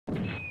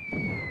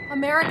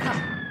America,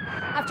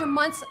 after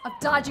months of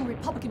dodging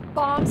Republican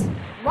bombs,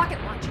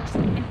 rocket launchers,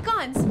 and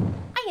guns,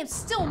 I am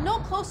still no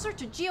closer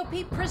to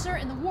GOP prisoner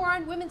in the war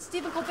on women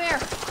Stephen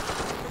Colbert.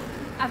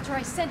 After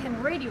I sent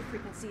him radio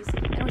frequencies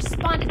and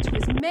responded to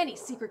his many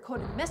secret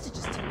coded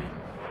messages to me,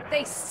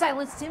 they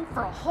silenced him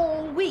for a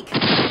whole week.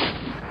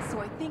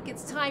 So I think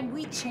it's time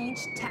we change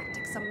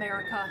tactics,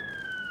 America.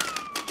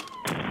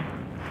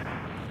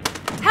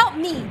 Help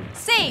me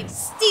save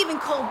Stephen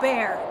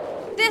Colbert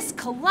this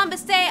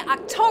Columbus Day,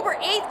 October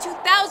 8th,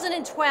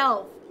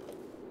 2012.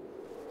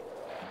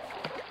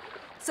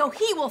 So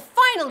he will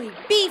finally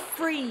be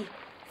free,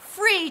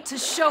 free to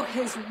show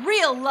his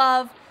real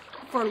love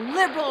for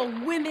liberal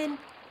women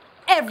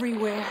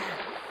everywhere.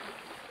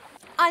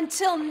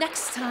 Until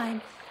next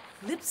time,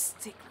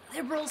 Lipstick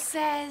Liberal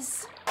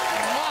says,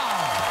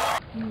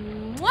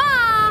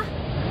 Mwah!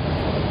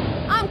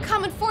 I'm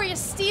coming for you,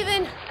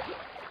 Stephen.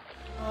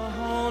 A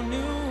whole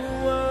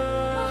new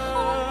world.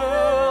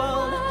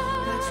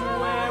 That's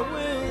where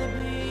we'll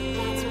be.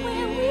 That's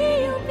where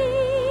we'll be.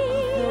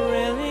 A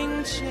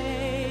thrilling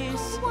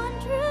chase. A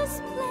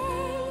wondrous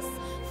place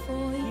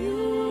for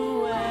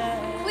you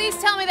and Please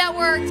tell me that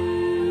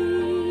worked.